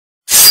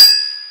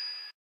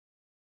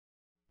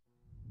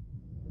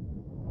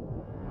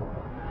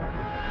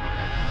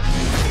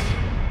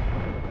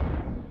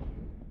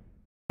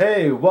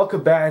Hey,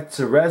 welcome back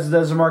to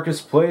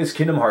RazzleDazzleMarcus Plays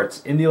Kingdom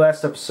Hearts. In the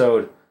last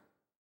episode,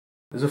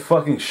 there's a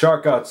fucking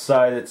shark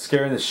outside that's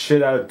scaring the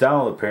shit out of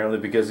Donald apparently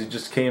because he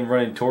just came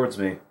running towards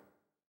me.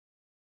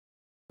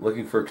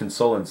 Looking for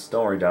consolence.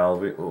 Don't worry,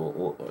 Donald.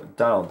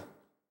 Donald,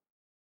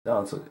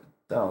 it's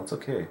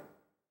okay.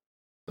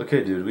 It's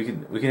okay, dude. We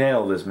can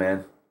handle this,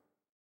 man.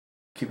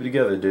 Keep it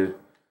together, dude.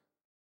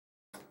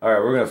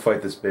 Alright, we're gonna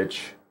fight this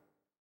bitch.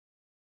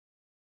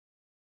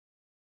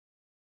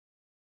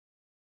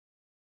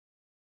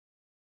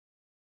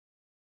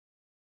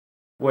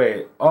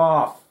 Wait,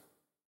 off.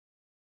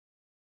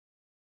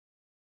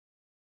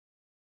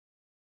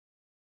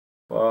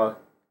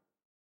 Fuck.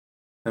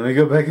 Let me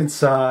go back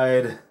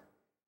inside.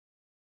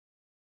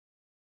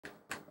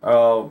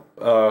 Oh,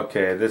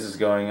 okay, this is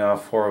going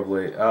off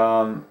horribly.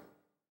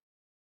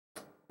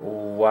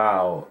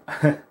 Wow.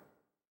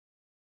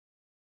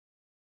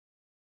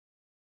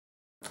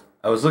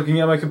 I was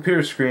looking at my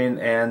computer screen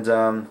and,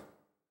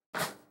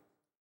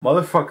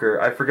 motherfucker,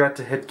 I forgot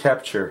to hit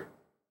capture.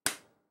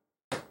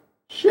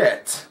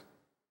 Shit.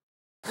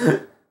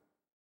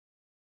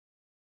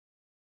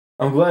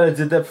 I'm glad I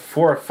did that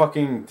before I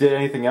fucking did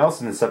anything else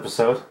in this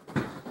episode.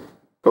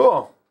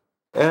 Cool.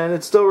 And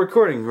it's still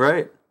recording,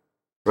 right?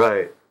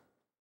 Right.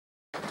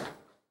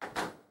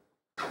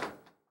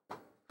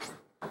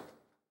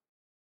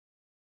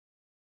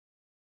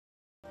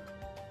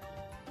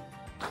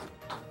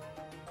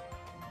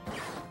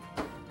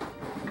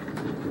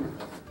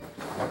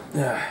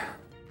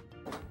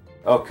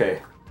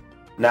 Okay.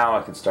 Now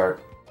I can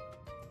start.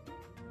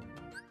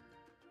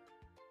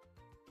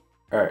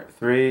 Alright,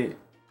 3,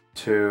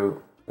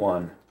 2,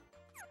 1.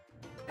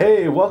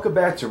 Hey, welcome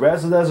back to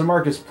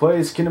RazzleDazzleMarcus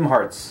Plays Kingdom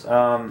Hearts.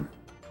 That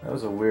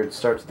was a weird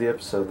start to the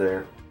episode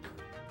there.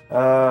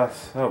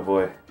 Oh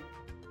boy.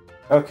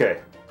 Okay,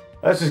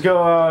 let's just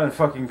go out and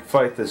fucking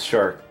fight this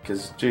shark,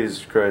 because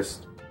Jesus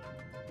Christ.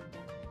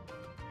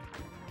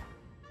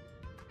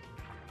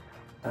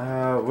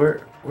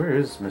 Where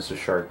is Mr.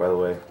 Shark, by the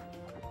way?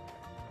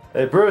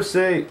 Hey,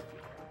 Brucey!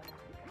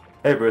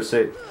 Hey,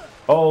 Brucey.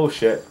 Oh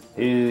shit,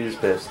 he's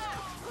pissed.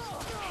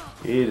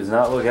 He does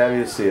not look happy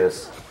to see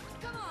us.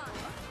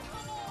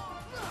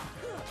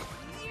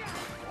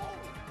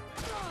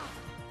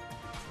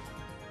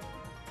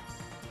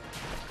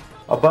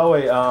 Oh, by the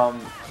way, I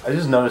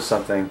just noticed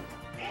something.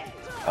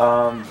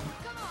 I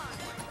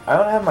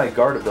don't have my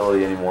guard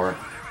ability anymore.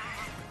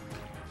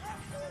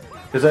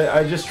 Because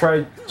I just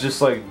tried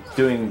like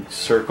doing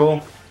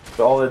circle,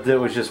 but all it did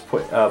was just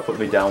put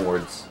me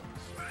downwards.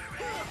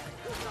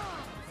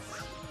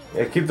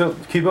 Yeah, keep up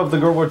the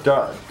good work,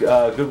 Donald.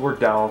 God,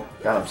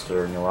 I'm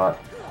stuttering a lot.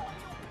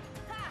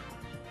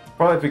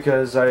 Probably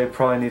because I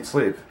probably need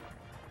sleep.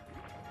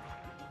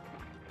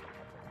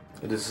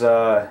 It is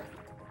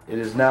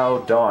now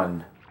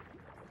dawn.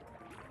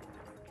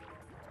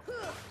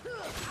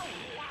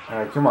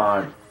 Alright, come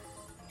on.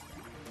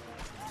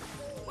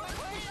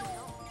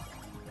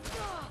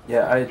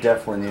 Yeah, I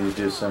definitely need to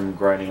do some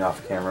grinding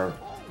off camera.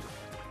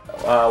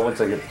 Once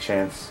I get the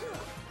chance.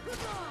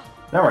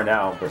 Not right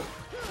now, but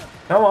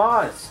come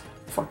on, it's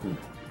fucking.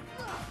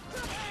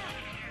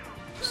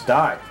 Just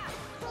die.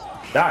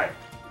 Die.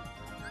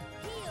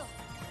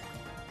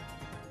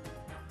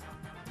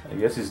 I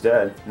guess he's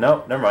dead.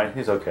 Nope, never mind.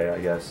 He's okay, I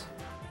guess.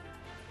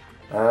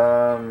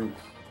 Where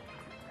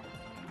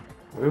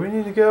do we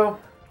need to go?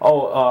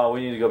 Oh,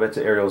 we need to go back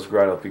to Ariel's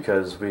grotto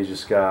because we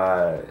just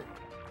got.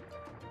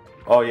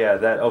 Oh yeah,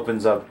 that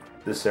opens up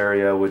this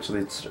area which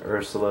leads to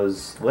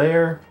Ursula's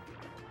lair.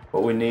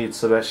 But we need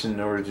Sebastian in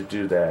order to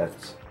do that.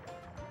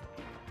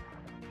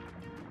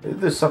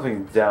 There's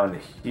something down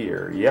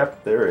here.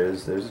 Yep, there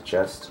is. There's a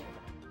chest.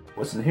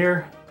 What's in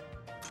here?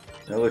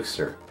 An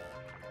elixir.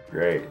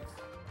 Great.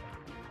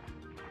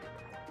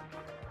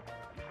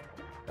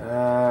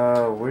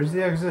 Where's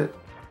the exit?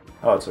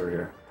 Oh, it's over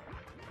here.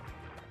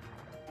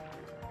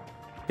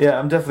 Yeah,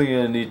 I'm definitely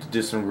gonna need to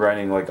do some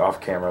grinding like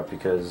off camera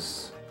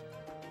because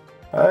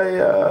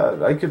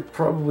I could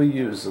probably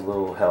use a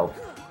little help.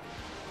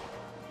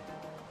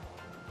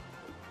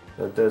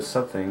 That does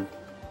something.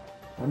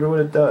 Wonder what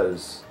it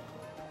does.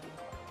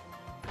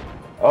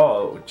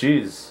 Oh,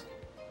 jeez.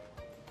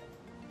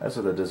 That's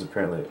what that does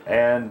apparently.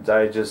 And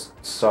I just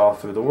saw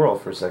through the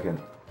world for a second.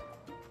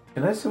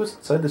 Can I see what's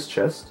inside this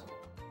chest?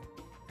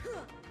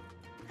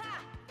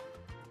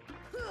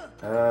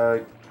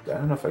 I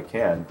don't know if I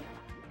can.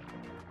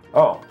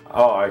 Oh,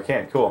 I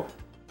can. Cool.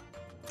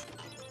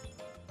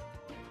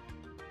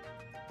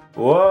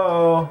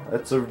 Whoa,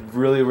 that's a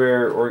really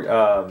rare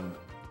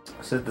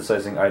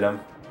synthesizing item.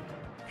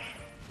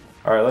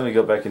 Alright, let me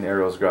go back in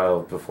Ariel's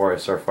grotto before I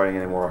start fighting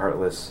any more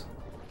Heartless.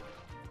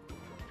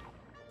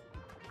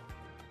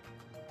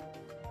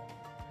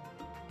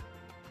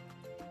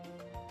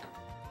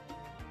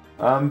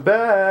 I'm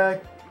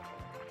back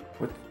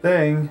with the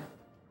thing.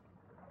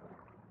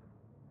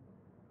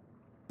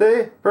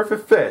 See?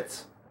 Perfect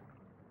fit.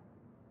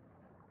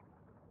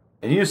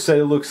 And you say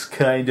it looks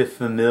kind of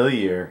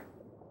familiar.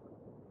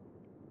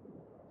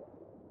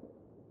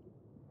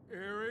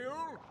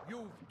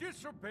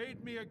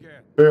 betrayed me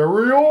again.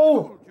 Ariel? I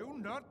told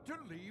you not to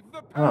leave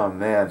the palace. Oh,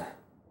 man.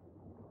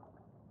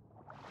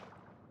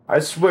 I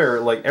swear,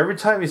 like, every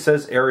time he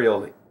says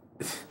Ariel,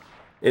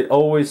 it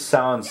always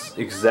sounds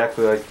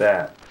exactly like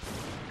that.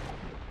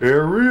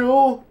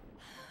 Ariel?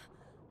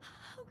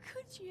 How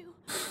could you?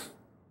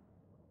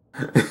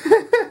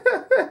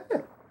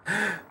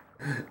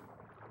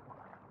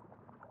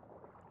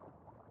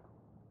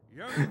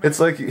 It's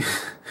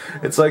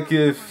like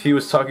if he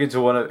was talking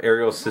to one of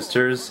Ariel's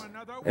sisters,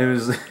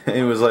 and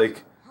it was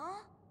like,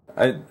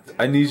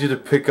 I need you to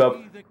pick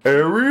up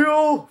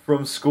Ariel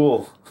from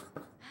school.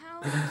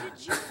 How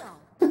did you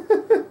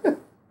know?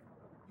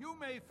 You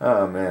may Oh,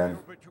 fool man. me,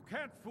 but you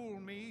can't fool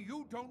me.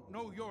 You don't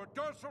know your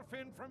dorsal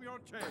fin from your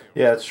tail.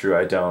 Yeah, that's true.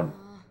 I don't.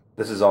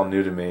 This is all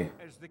new to me.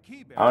 As the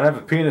key I don't have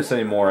a penis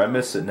anymore. I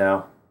miss it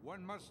now.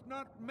 One must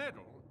not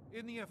meddle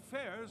in the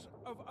affairs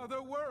of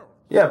other worlds.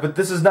 Yeah, but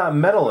this is not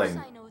meddling.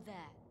 I know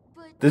that,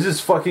 but This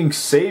is fucking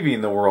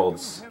saving the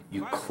worlds,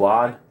 you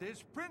clod.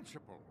 This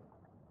principle.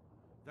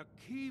 The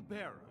key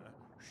bearer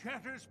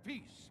shatters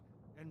peace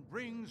and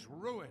brings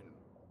ruin.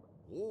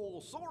 Oh,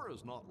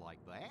 Sora's not like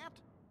that.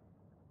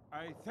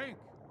 I thank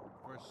you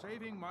for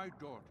saving my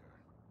daughter,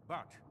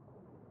 but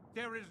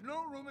there is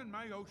no room in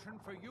my ocean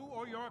for you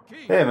or your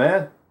key. Hey,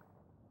 man.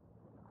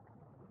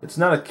 It's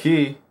not a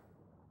key.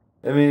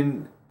 I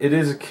mean, it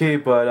is a key,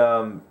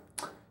 but,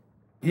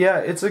 yeah,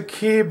 it's a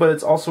key, but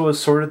it's also a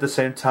sword at the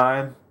same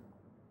time.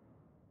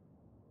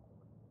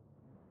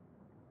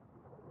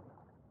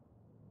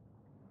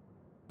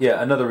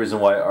 Yeah, another reason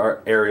why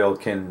our Ariel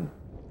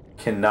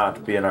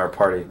cannot be in our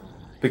party.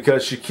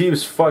 Because she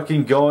keeps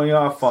fucking going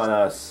off on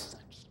us.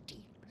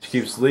 She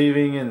keeps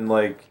leaving and,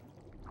 like,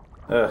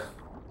 ugh.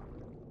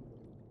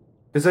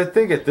 Because I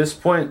think at this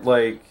point,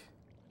 like...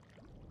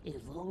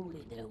 If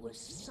only there was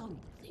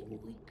something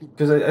we could...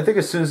 Because I think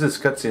as soon as this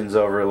cutscene's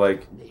over,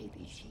 like...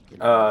 Maybe she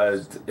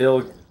can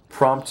it'll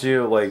prompt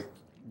you, like...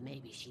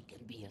 Maybe she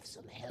can be of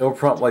some help. It'll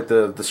prompt, like,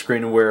 the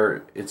screen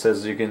where it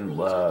says you can,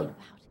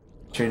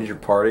 change your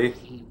party.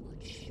 She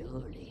would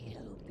surely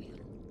help you.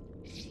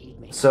 She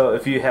may... So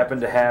if you happen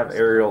to have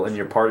Ariel in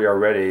your party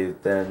already,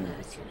 then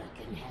Ursula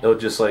can help. it'll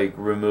just, like,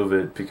 remove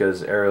it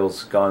because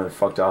Ariel's gone and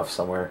fucked off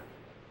somewhere.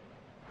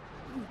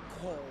 You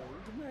called,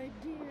 my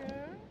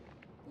dear?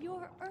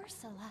 you're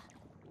Ursula.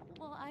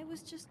 Well, I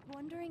was just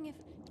wondering if...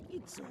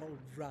 It's all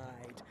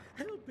right.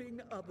 Helping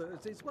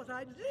others is what I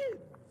live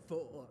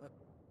for.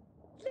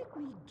 Let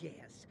me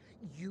guess.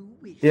 You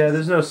wish... Yeah,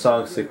 there's no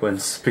song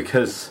sequence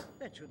because...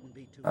 That shouldn't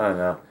be too... I don't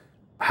know.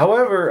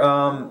 However,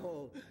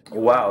 Oh,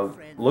 your wow,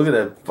 friend look at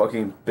that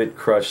fucking bit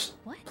crushed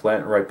What?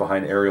 plant right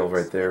behind Ariel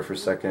right there for a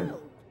second.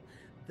 help.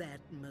 That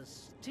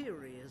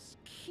mysterious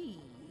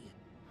key.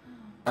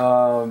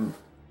 Um,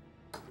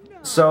 No,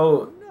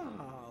 so,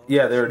 no,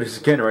 yeah, there it is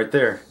again right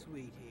there.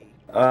 sweetie.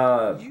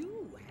 In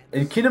You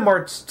had Kingdom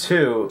Hearts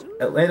 2,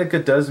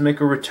 Atlantica does make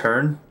a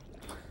return,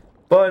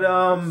 but,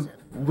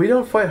 we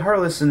don't fight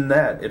Heartless in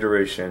that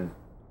iteration.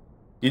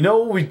 You know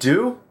what we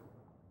do?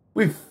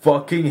 We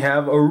fucking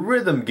have a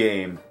rhythm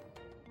game.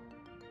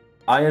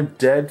 I am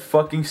dead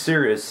fucking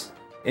serious.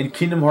 In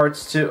Kingdom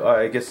Hearts 2,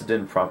 I guess it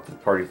didn't prompt the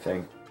party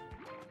thing.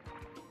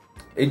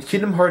 In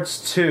Kingdom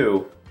Hearts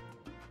 2,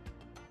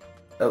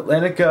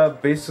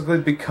 Atlantica basically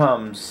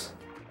becomes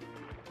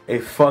a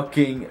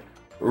fucking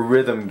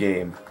rhythm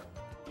game.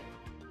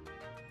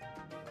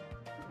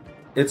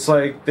 It's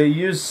like they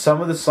use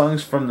some of the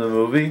songs from the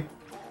movie,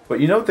 but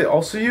you know what they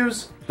also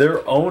use?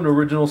 Their own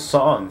original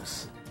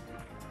songs.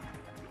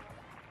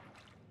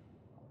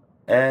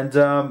 And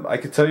I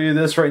can tell you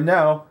this right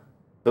now,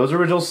 those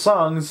original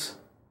songs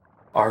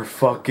are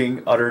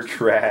fucking utter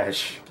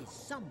trash. is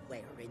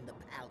somewhere in the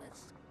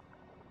palace.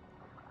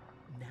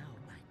 Now,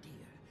 my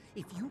dear,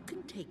 if you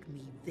can take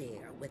me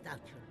there without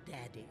your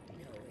daddy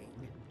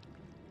knowing,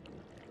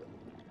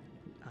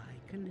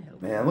 I can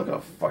help. Man, look how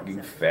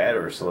fucking fat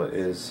Ursula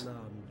is. Long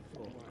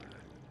for.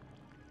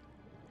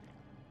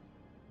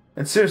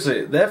 And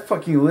seriously, that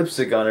fucking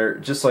lipstick on her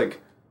just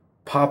like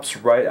pops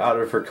right out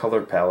of her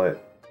color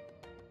palette.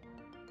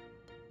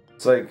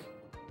 It's like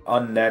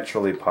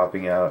unnaturally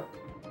popping out.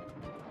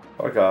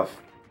 Fuck off.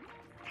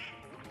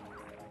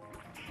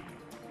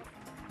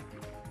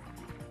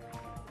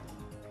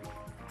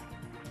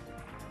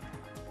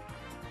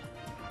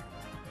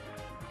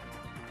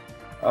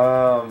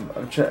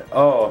 I'm trying.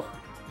 Oh,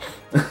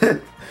 I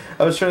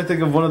was trying to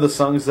think of one of the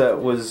songs that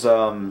was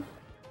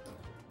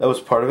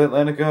part of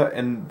Atlantica,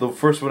 and the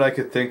first one I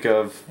could think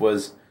of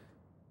was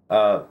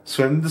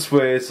 "Swim This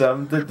Way,"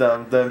 some dum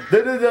dum dum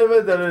shake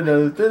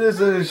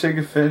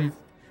a fin.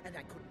 And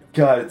I couldn't have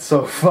God, it's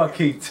so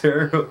fucking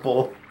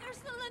terrible.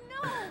 Ursula,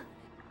 no!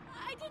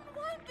 I didn't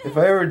want this! If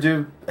I ever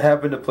do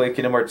happen to play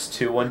Kingdom Hearts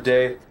 2 one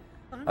day,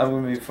 I'm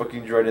gonna be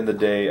fucking dreading the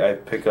day I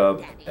pick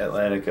up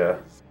Atlantica.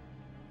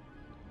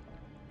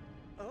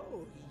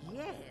 Oh,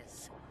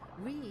 yes.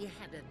 We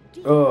had a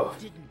deal, Oh,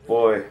 didn't we?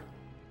 boy.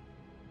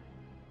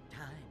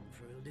 Time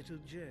for a little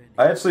journey.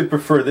 I actually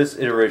prefer this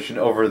iteration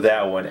over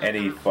that one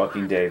any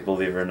fucking day,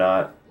 believe it or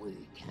not.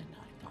 We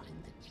cannot find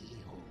the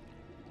keyhole.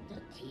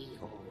 The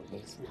keyhole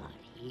is not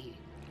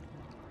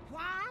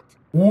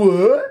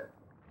What?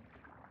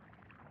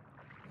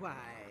 Why,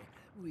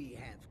 we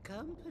have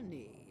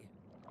company.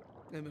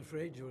 I'm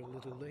afraid you're a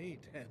little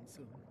late,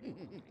 handsome.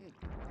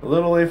 A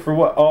little late for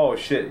what? Oh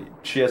shit,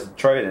 she has the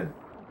trident.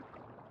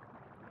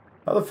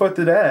 How the fuck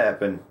did that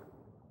happen?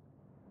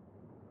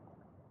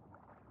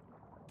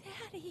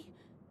 Daddy.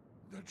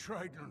 The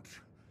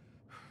trident.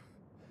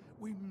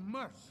 We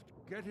must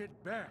get it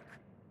back.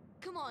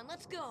 Come on,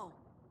 let's go.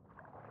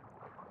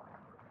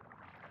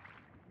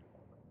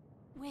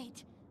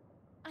 Wait.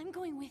 I'm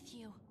going with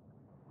you.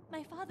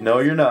 My father. No,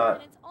 you're not.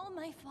 And it's all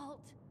my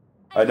fault.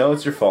 I know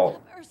it's your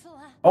fault. Stop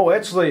Ursula. Oh,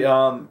 actually,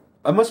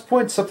 I must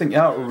point something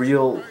out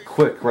real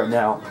quick right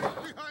now.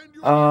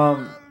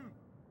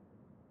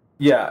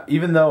 Yeah,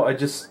 even though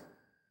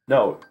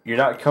no, you're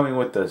not coming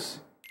with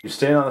us. You're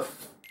staying on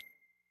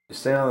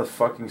the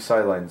fucking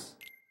sidelines.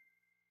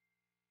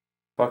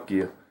 Fuck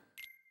you.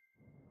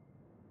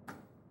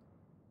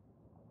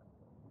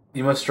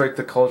 You must strike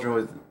the cauldron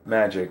with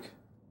magic.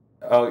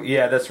 Oh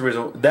yeah, that's the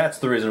reason. That's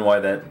the reason why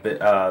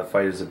that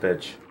fight is a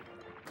bitch.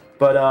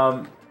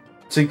 But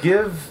to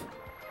give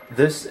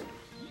this,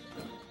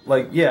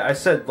 like, yeah, I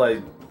said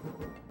that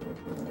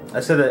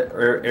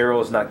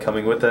Ariel is not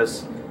coming with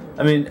us.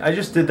 I mean, I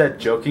just did that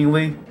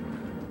jokingly,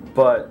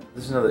 but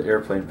there's another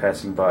airplane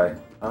passing by.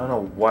 I don't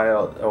know why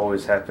it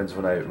always happens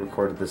when I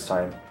record at this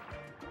time.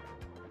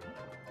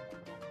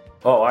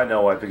 Oh, I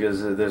know why,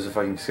 because there's a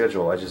fucking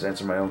schedule. I just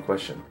answered my own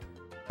question.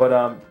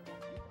 But,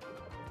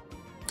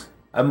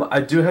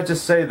 I do have to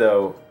say,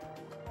 though,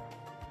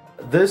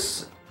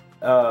 this,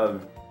 I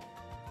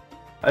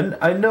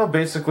know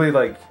basically,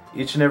 like,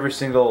 each and every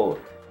single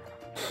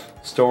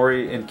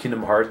story in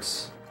Kingdom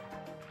Hearts,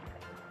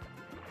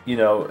 you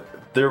know,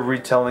 they're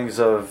retellings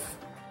of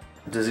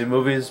Disney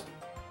movies.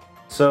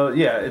 So,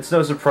 yeah, it's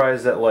no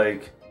surprise that,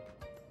 like,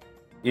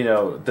 you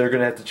know, they're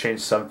gonna have to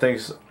change some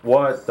things.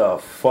 What the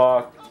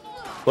fuck?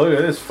 Look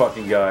at this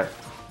fucking guy.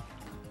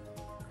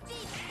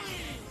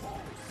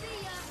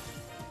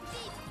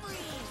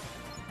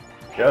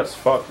 Just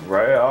fuck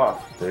right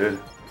off, dude.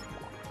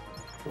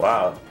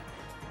 Wow.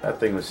 That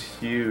thing was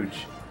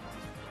huge.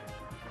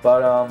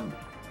 But,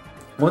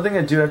 one thing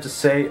I do have to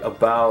say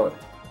about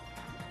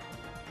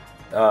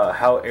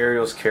how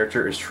Ariel's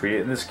character is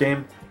treated in this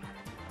game,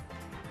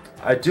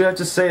 I do have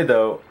to say,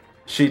 though,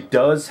 she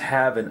does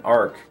have an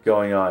arc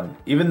going on.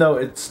 Even though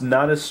it's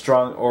not as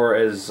strong or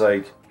as,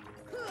 like,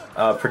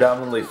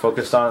 predominantly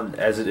focused on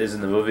as it is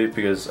in the movie,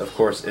 because, of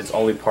course, it's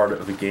only part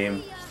of a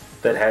game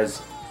that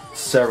has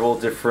several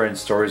different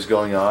stories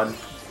going on.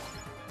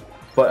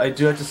 But I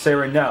do have to say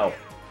right now,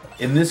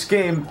 in this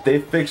game, they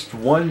fixed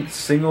one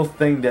single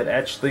thing that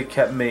actually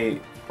kept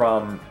me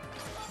from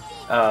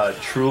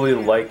truly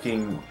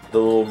liking The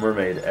Little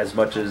Mermaid as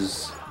much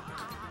as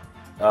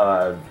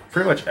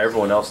pretty much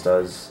everyone else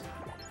does.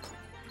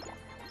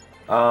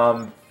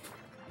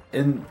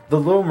 In The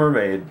Little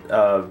Mermaid,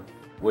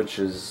 which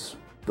is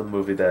the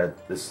movie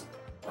that this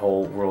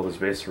whole world is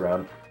based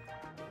around,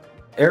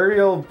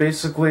 Ariel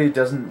basically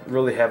doesn't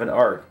really have an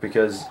arc,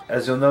 because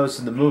as you'll notice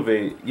in the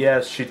movie,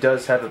 yes, she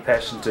does have a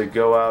passion to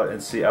go out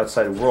and see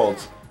outside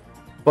worlds,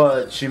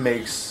 but she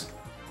makes,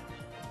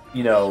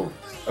 you know,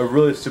 a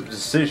really stupid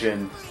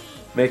decision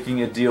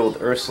making a deal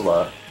with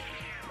Ursula.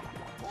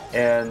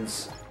 And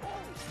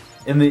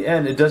in the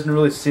end, it doesn't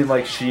really seem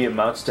like she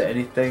amounts to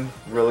anything,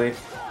 really.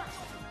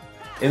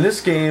 In this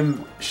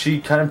game,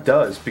 she kind of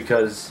does,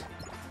 because,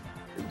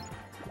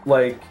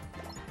 like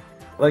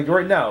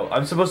right now,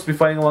 I'm supposed to be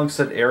fighting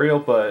alongside Ariel,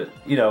 but,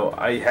 you know,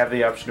 I have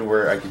the option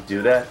where I could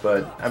do that,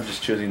 but I'm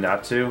just choosing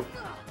not to,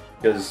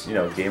 because, you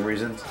know, game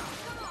reasons.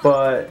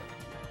 But,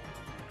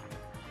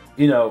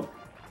 you know,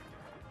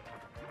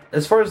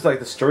 as far as, like,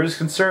 the story is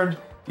concerned,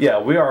 yeah,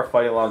 we are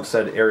fighting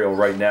alongside Ariel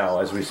right now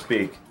as we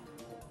speak.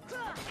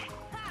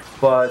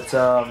 But,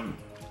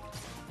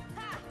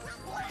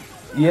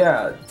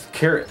 yeah,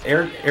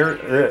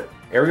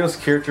 Ariel's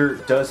character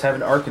does have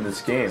an arc in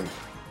this game,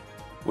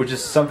 which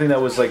is something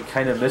that was, like,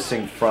 kind of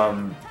missing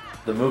from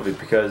the movie,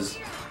 because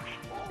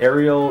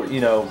Ariel, you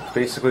know,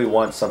 basically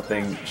wants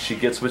something, she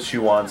gets what she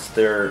wants,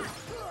 there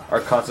are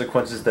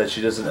consequences that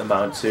she doesn't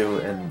amount to,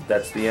 and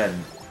that's the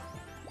end.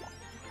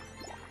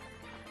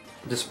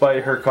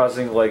 Despite her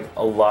causing, like,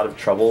 a lot of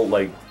trouble,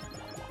 like,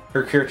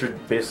 her character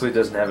basically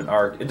doesn't have an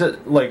arc. It does,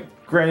 like,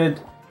 granted,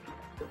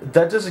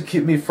 that doesn't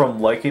keep me from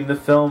liking the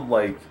film,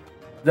 like,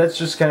 that's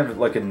just kind of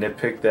like a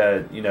nitpick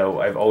that, you know,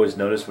 I've always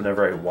noticed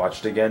whenever I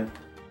watched it again.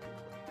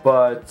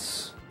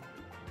 But,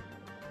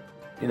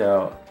 you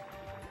know,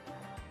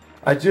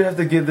 I do have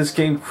to give this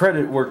game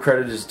credit where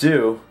credit is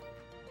due.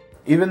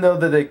 Even though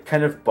that they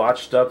kind of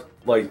botched up,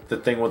 like, the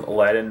thing with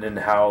Aladdin and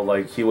how,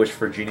 like, he wished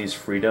for Genie's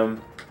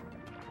freedom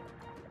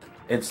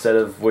instead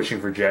of wishing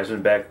for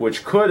Jasmine back,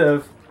 which could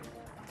have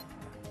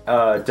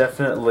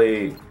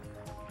definitely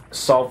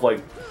solved,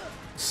 like,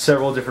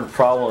 several different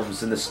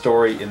problems in the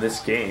story in this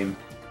game.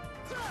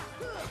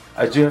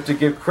 I do have to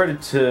give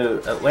credit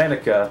to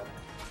Atlantica,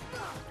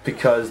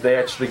 because they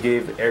actually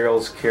gave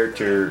Ariel's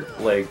character,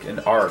 like, an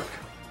arc.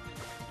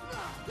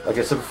 Like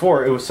I said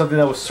before, it was something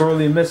that was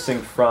sorely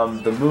missing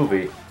from the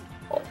movie.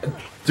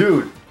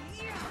 Dude,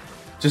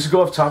 just to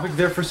go off topic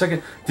there for a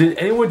second. Did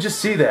anyone just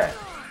see that?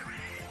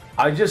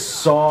 I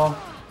just saw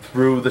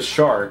through the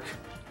shark.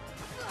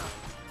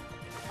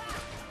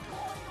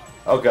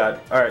 Oh god.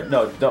 Alright,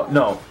 no, don't,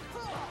 no.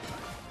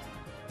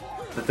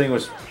 The thing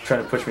was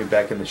trying to push me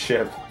back in the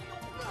ship.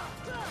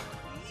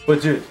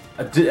 But dude,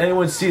 did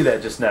anyone see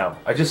that just now?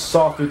 I just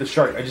saw through the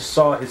shark. I just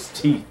saw his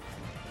teeth.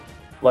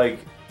 Like,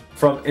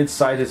 from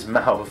inside his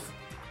mouth.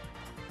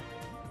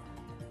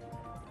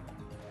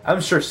 I'm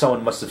sure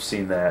someone must have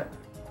seen that.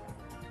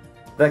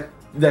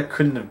 That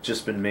couldn't have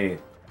just been me.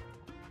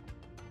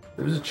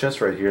 There was a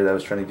chest right here that I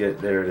was trying to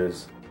get. There it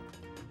is.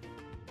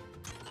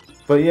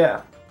 But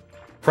yeah,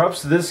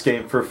 props to this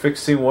game for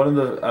fixing one of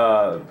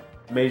the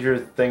major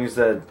things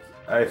that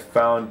I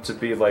found to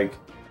be like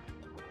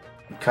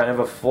kind of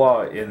a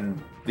flaw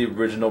in the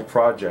original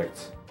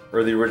project,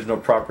 or the original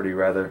property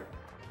rather.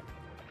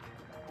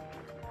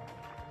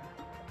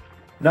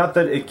 Not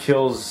that it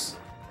kills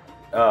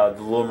the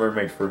Little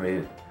Mermaid for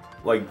me,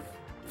 like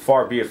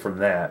far be it from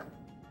that.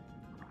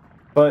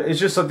 But it's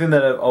just something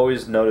that I've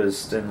always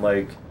noticed and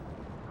like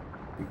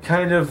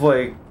kind of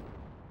like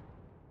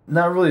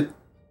not really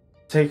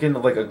taken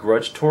like a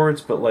grudge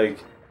towards, but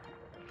like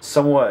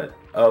somewhat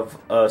of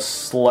a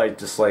slight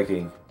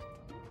disliking.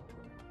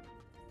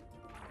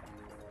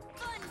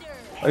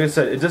 Like I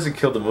said, it doesn't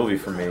kill the movie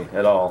for me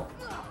at all.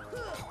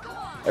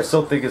 I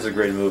still think it's a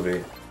great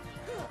movie.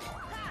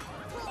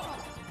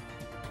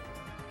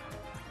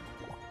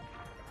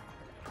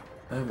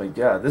 Oh my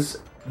god,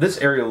 this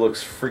area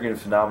looks freaking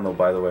phenomenal,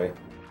 by the way.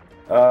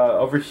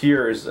 Over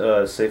here is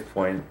a save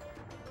point.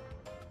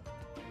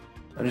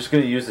 I'm just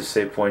going to use the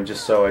save point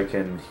just so I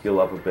can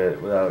heal up a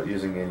bit without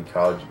using any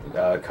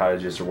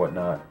cottages or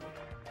whatnot.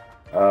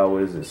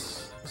 What is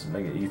this? This is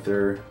Mega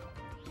Ether.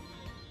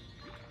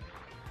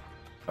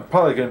 I'm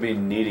probably going to be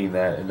needing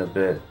that in a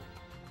bit.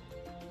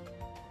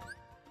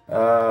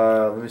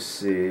 Let me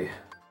see.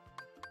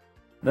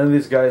 None of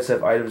these guys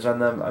have items on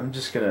them. I'm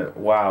just gonna...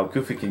 Wow,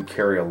 Goofy can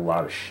carry a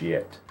lot of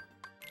shit.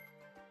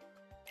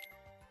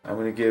 I'm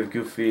gonna give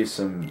Goofy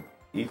some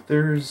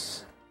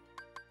ethers.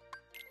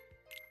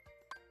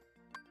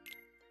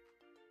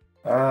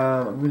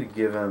 I'm gonna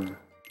give him...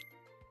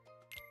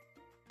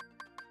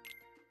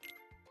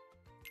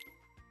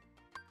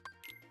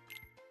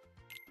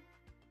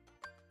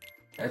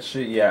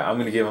 Actually, yeah, I'm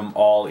gonna give him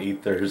all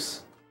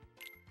ethers.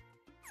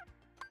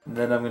 And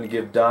then I'm gonna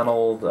give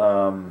Donald,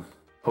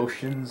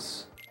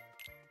 potions.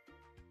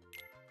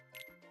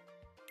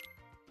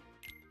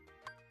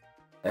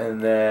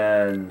 And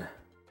then...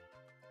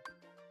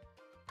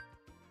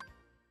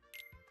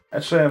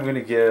 Actually, I'm gonna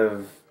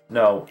give...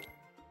 No.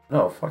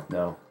 No, fuck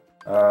no.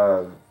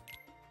 I'm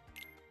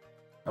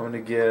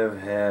gonna give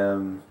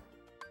him...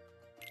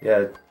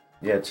 Yeah,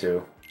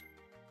 2.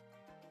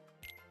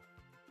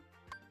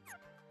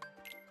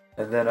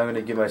 And then I'm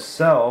gonna give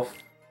myself...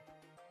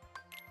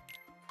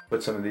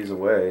 Put some of these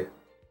away.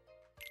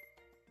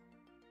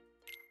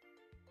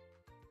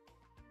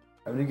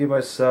 I'm gonna give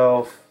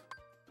myself...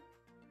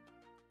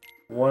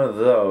 one of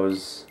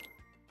those,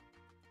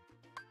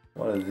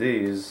 one of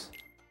these,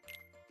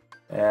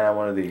 and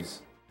one of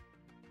these.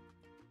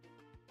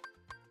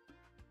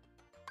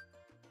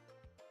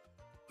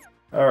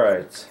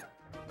 Alright.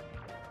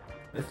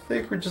 I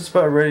think we're just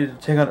about ready to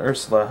take on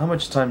Ursula. How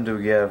much time do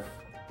we have?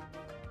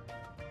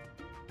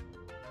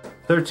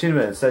 13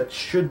 minutes. That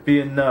should be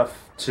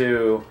enough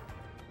to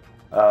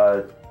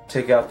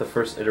take out the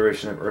first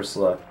iteration of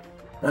Ursula.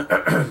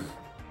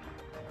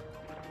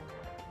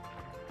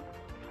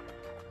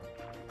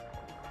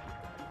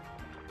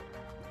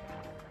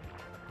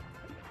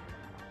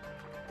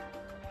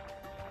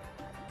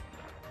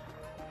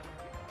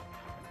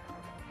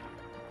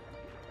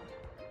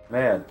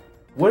 Man,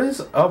 what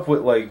is up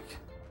with, like,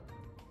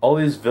 all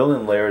these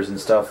villain layers and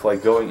stuff,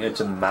 like, going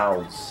into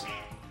mouths?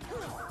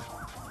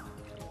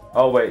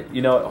 Oh, wait,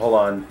 you know what? Hold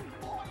on.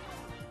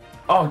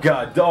 Oh,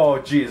 God. Oh,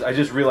 jeez. I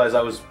just realized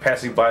I was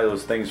passing by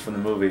those things from the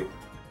movie.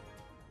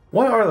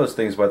 What are those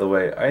things, by the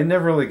way? I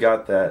never really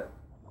got that.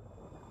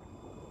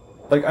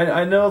 Like,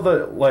 I know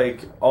that,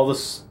 like, all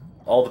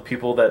the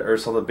people that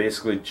Ursula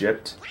basically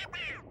gypped.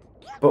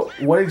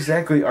 But what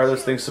exactly are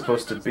those things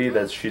supposed to be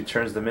that she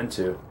turns them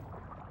into?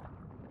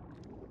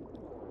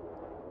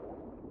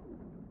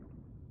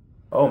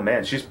 Oh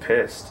man, she's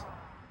pissed.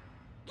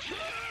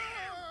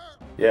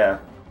 Yeah,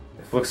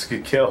 it looks like a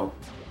good kill.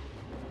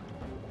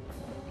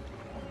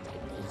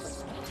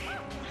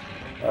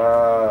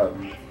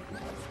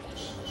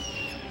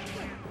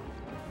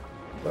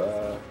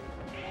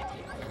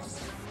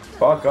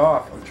 Fuck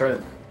off, I'm trying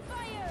to...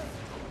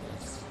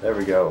 There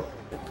we go.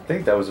 I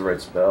think that was the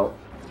right spell.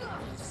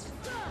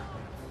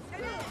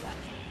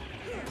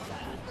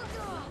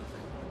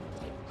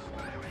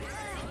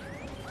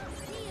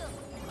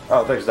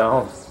 Oh, thanks,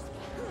 Donald.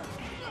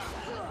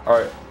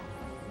 Alright.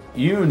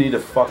 You need to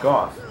fuck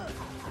off.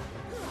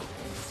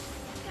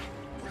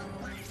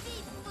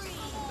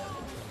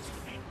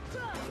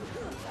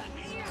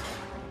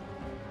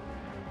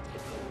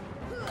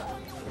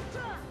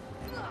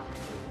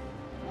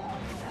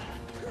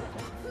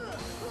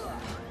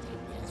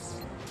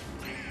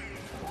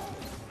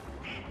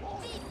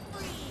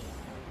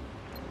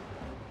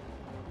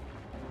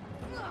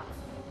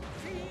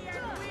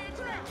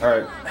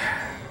 Alright.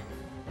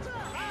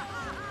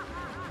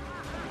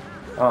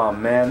 Oh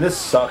man, this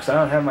sucks. I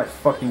don't have my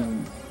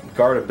fucking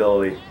guard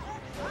ability.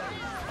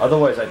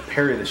 Otherwise, I'd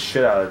parry the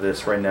shit out of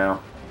this right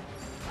now.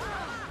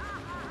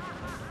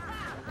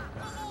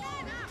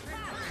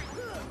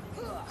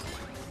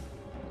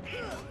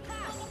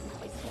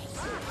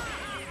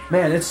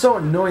 Man, it's so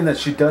annoying that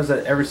she does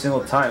that every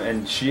single time,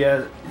 and she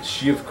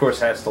of course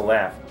has to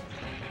laugh.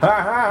 Ha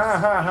ha ha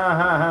ha ha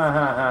ha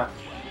ha ha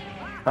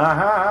ha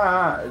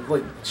ha ha.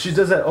 Like she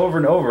does that over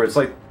and over. It's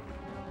like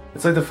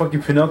the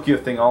fucking Pinocchio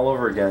thing all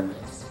over again.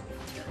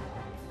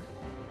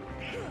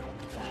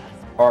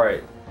 All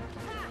right,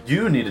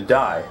 you need to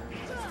die.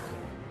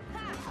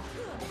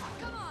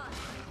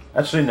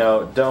 Actually,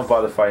 no, don't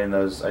bother fighting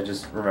those. I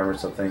just remembered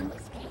something.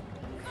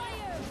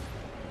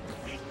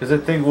 Because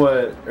I think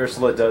what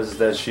Ursula does is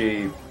that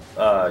she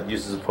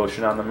uses a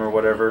potion on them or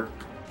whatever.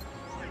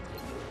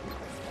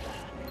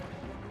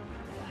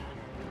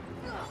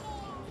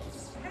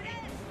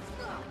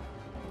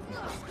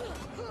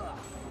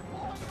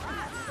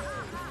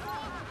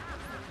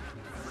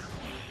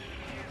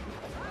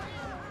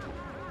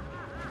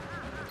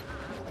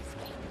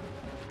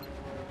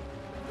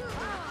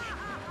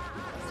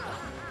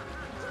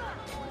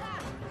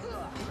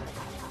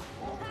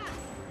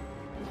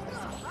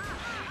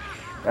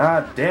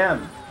 God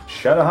damn!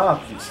 Shut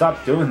up!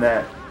 Stop doing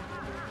that!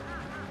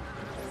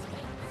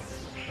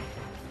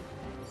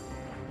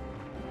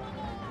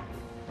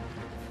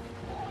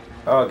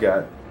 Oh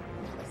god.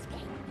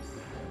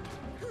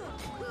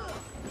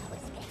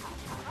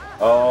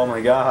 Oh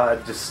my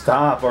god, just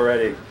stop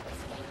already.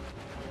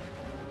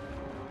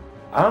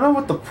 I don't know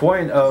what the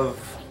point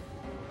of...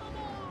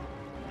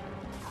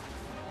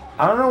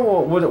 I don't know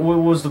what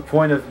was the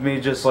point of me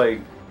just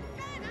like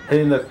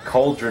hitting the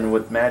cauldron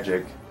with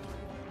magic.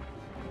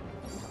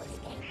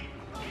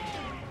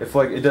 If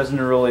like it doesn't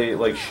really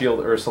like shield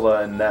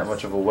Ursula in that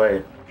much of a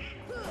way.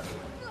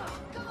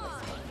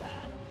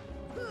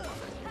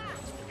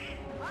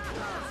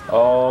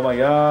 Oh my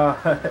god,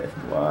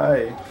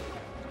 why?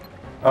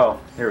 Oh,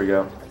 here we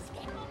go.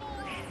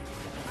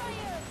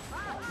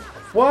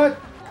 What?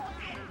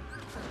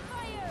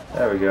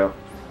 There we go.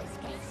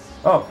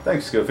 Oh,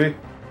 thanks, Goofy.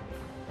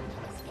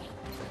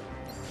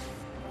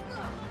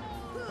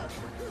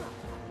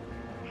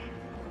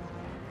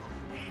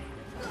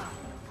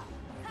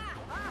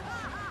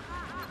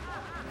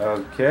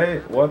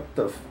 Okay, what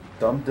the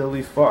dumb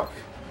dilly fuck?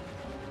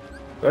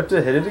 Do I have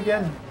to hit it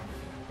again?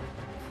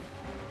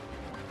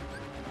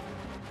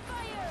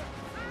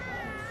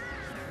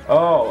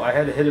 Oh, I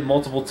had to hit it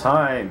multiple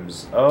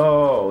times.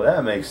 Oh,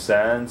 that makes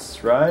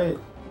sense, right?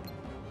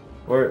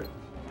 Where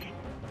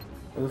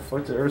the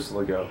fuck did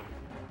Ursula go?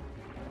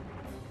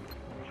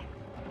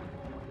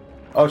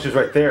 Oh, she's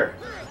right there.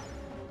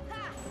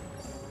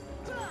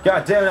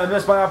 God damn it, I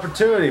missed my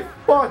opportunity.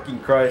 Fucking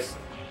Christ.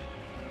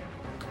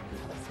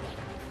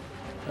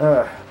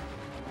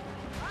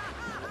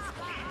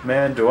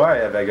 Man, do I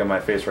have egg on my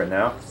face right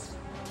now.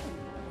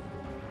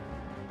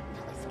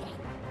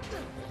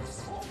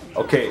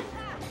 Okay.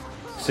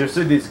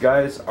 Seriously, these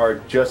guys are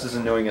just as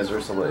annoying as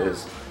Ursula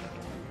is.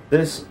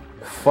 This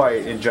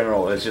fight in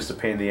general is just a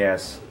pain in the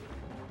ass.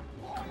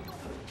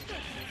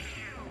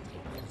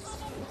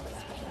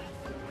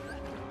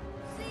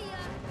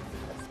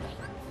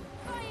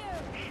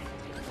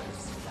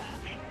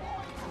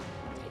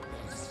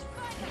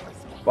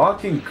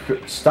 Fucking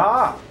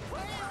stop!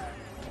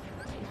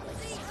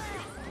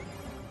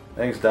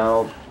 Thanks,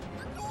 Donald.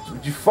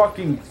 Would you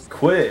fucking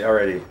quit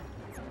already?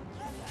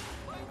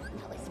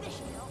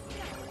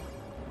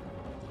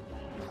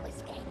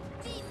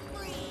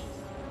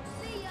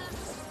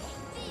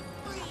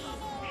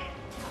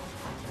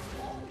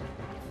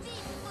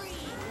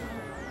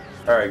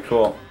 Alright,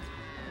 cool.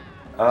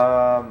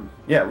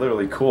 Yeah,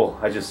 literally cool.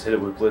 I just hit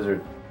it with Blizzard.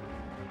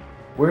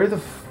 Where the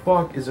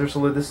fuck is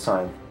Ursula this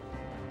time?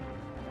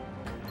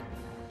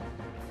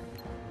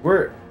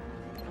 Where?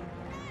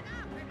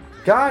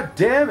 God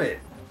damn it!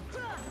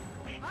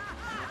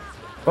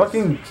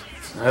 Fucking...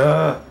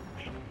 I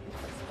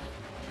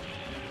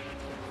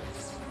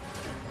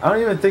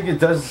don't even think it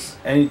does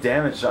any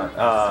damage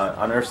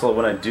on Ursula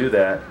when I do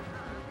that.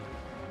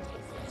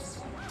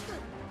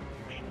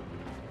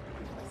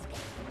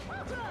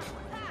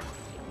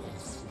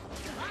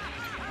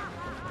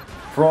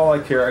 For all I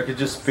care, I could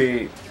just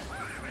be...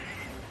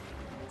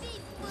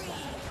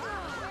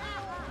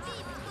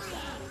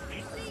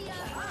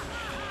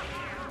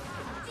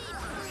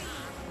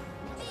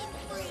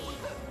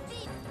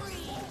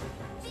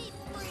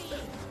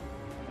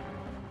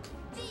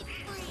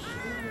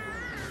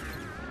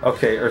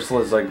 Okay,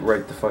 Ursula's like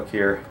right the fuck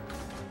here.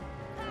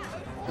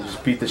 I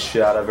just beat the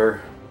shit out of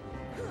her.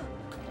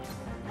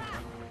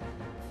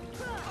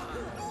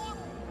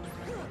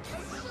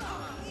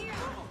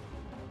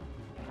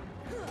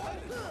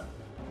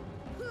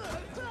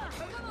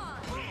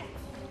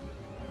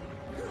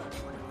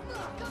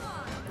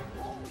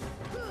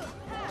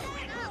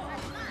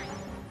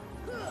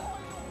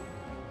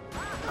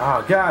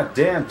 Oh, god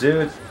damn,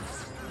 dude.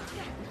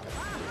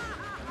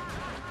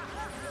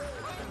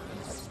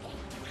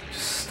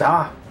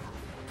 Stop.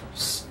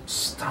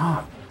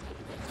 Stop.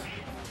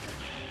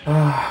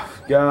 Ah,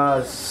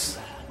 guys.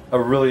 A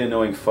really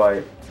annoying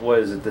fight. What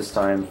is it this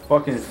time?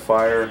 Fucking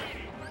fire.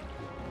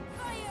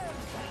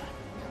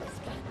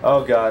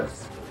 Oh god.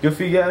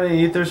 Goofy, you got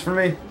any ethers for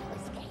me?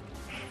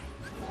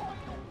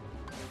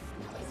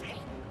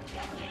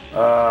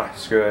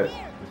 Screw it.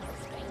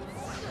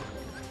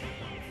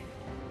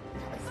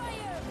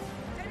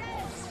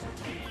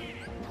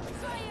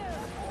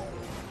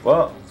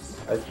 Well,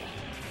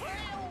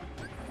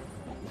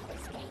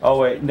 oh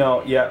wait,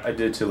 no, yeah, I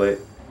did too late.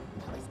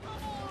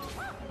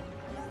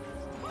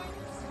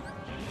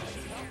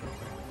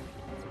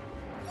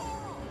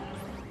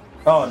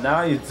 Oh,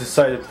 now you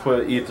decided to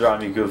put ether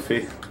on me,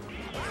 Goofy.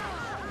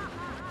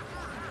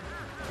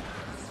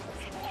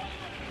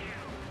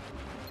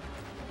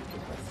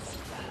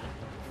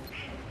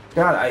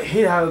 God, I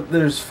hate how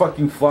there's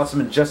fucking Flossom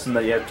and Justin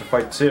that you have to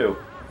fight too.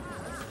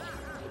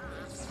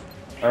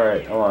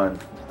 Alright, hold on.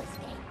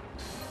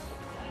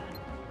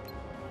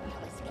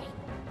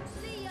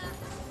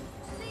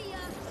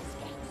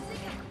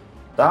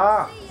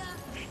 Ah!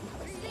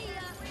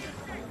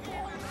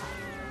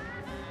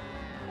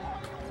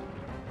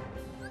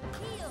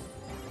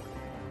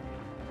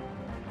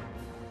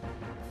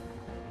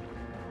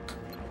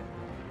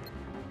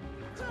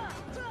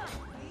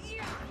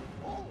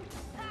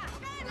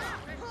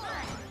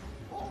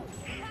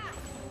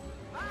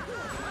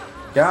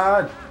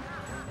 God!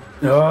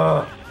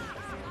 Ugh!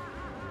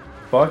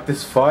 Fuck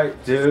this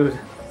fight, dude.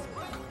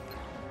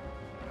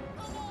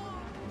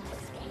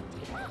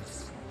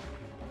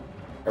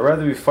 I'd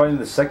rather be fighting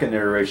the second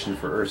iteration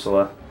for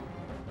Ursula.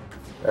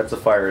 That's a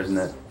fire, isn't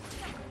it?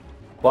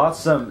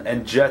 Blossom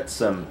and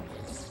Jetsam.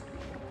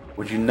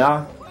 Would you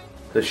knock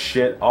the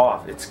shit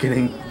off? It's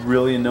getting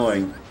really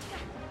annoying.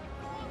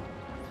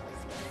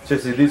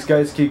 Seriously, these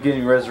guys keep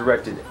getting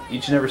resurrected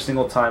each and every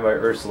single time by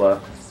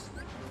Ursula.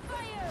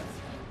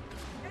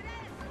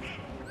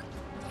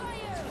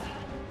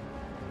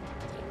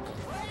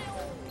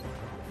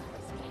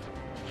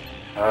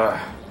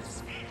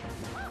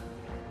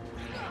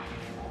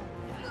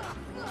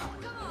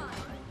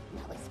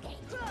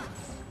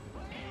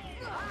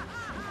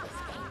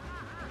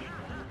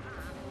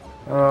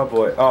 Oh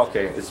boy. Oh,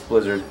 okay, it's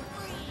Blizzard.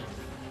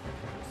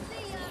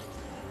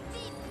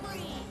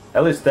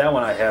 At least that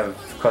one I have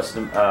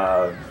custom,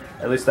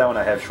 at least that one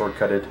I have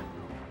shortcutted.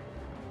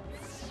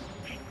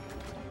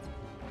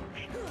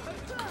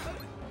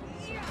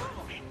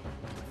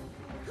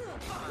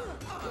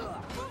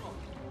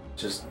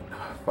 Just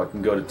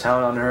fucking go to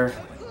town on her.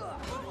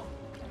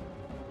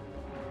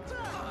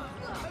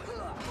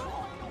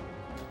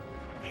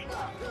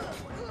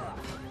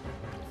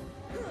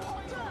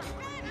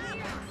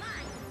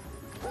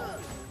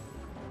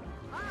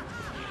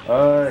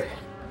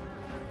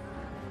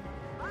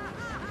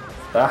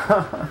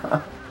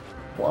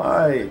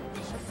 Why?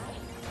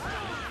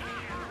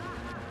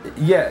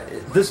 Yeah,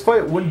 this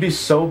fight wouldn't be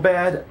so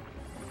bad,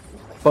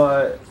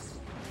 but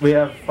we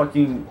have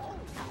fucking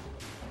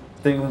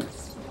thing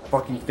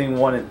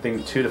 1 and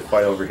thing 2 to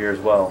fight over here as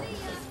well.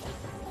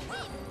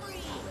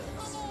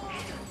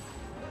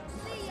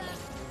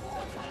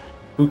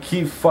 Who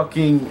keep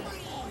fucking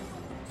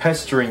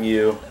pestering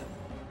you.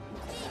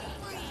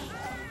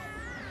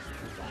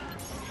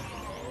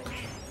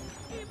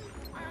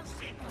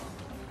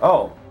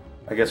 Oh,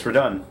 I guess we're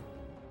done.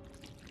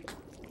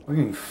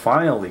 Fucking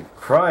finally,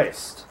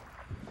 Christ.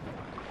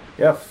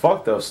 Yeah,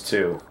 fuck those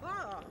two.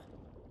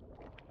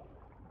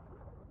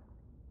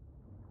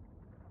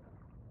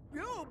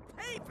 You'll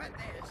pay for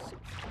this.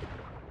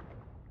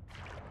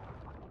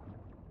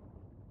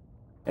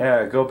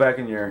 Yeah, go back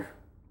in your...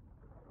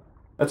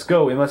 Let's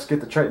go, we must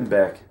get the Triton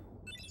back.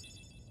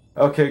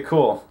 Okay,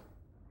 cool.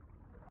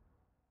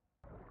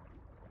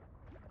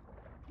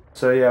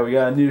 So yeah, we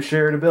got a new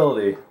shared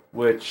ability.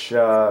 Which,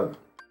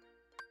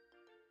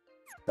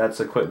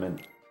 that's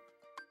equipment.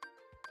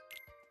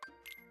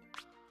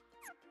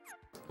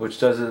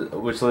 Which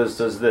Liz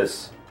does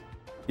this.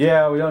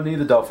 Yeah, we don't need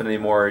the dolphin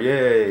anymore.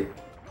 Yay.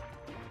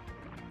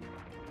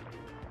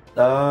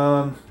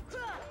 Hold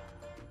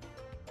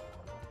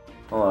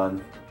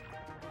on.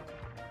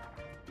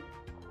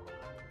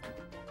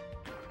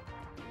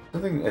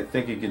 Something I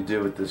think you can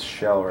do with this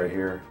shell right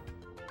here.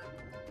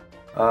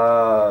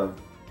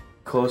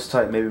 Close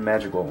tight, maybe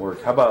magic won't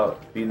work. How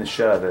about beating the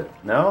shit out of it?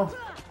 No?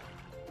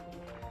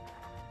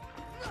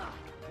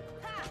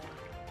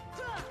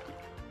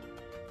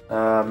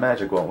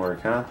 Magic won't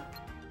work, huh?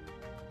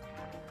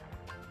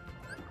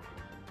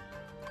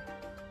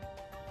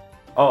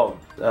 Oh,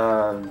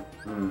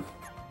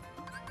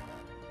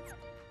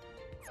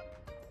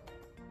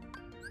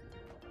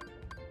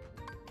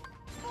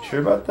 Sure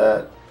about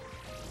that?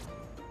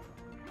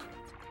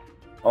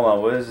 Hold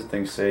on, what does the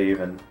thing say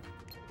even?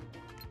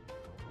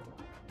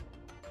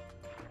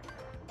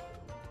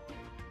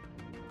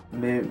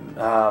 Maybe,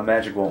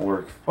 magic won't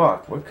work.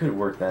 Fuck, what could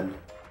work then?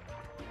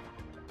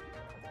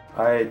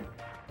 I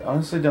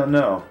honestly don't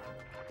know.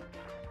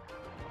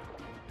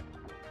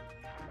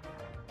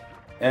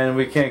 And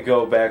we can't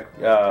go back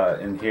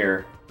in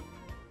here.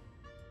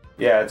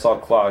 Yeah, it's all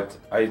clogged.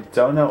 I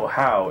don't know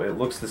how. It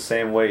looks the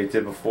same way it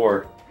did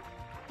before.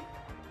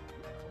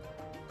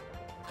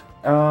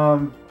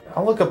 I'll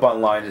look up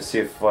online to see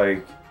if,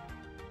 like,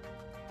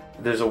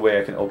 there's a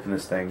way I can open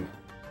this thing.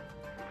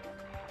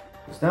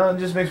 'Cause now it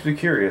just makes me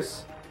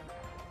curious.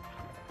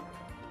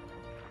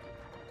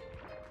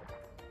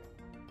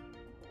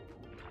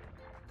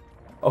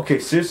 Okay,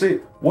 seriously,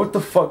 what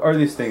the fuck are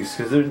these things?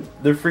 Because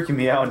they're freaking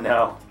me out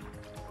now.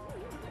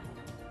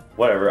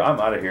 Whatever, I'm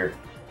out of here.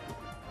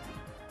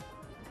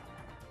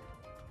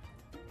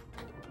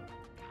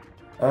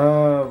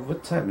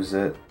 What time is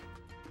it?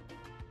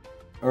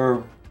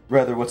 Or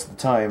rather, what's the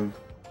time?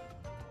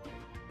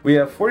 We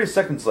have 40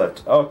 seconds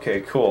left.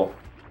 Okay, cool.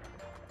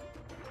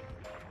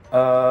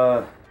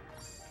 It'll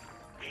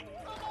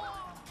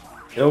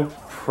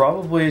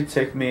probably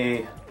take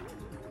me...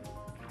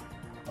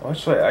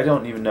 Actually, I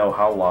don't even know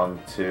how long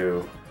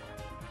to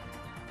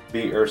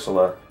beat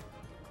Ursula.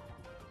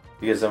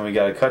 Because then we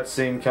got a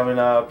cutscene coming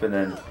up, and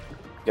then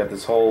got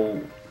this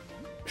whole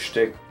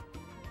shtick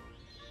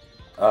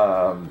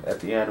at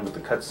the end with the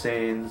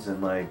cutscenes,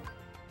 and like,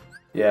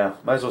 yeah,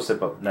 might as well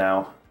sip up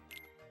now.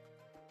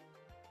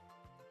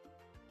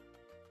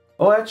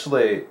 Well,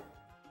 actually,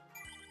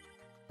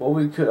 what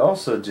we could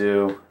also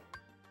do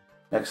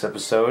next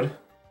episode,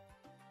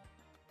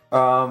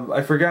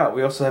 I forgot,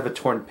 we also have a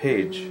torn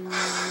page.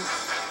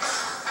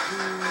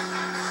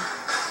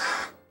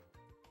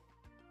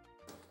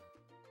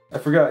 I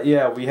forgot,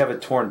 yeah, we have a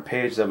torn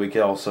page that we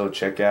could also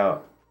check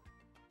out.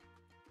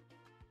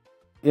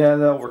 Yeah,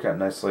 that'll work out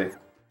nicely.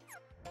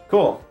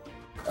 Cool.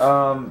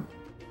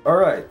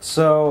 Alright,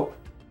 so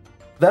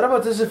that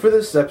about does it for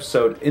this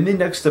episode. In the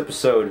next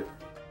episode,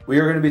 we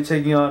are going to be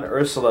taking on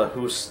Ursula,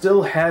 who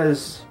still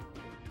has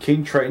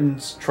King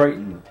Triton's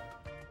Triton.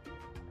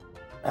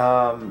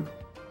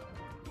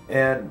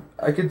 And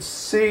I could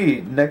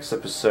see next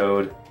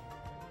episode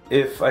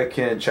if I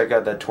can check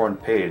out that torn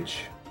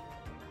page.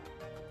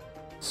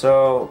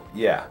 So,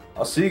 yeah.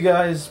 I'll see you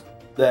guys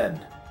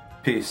then.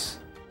 Peace.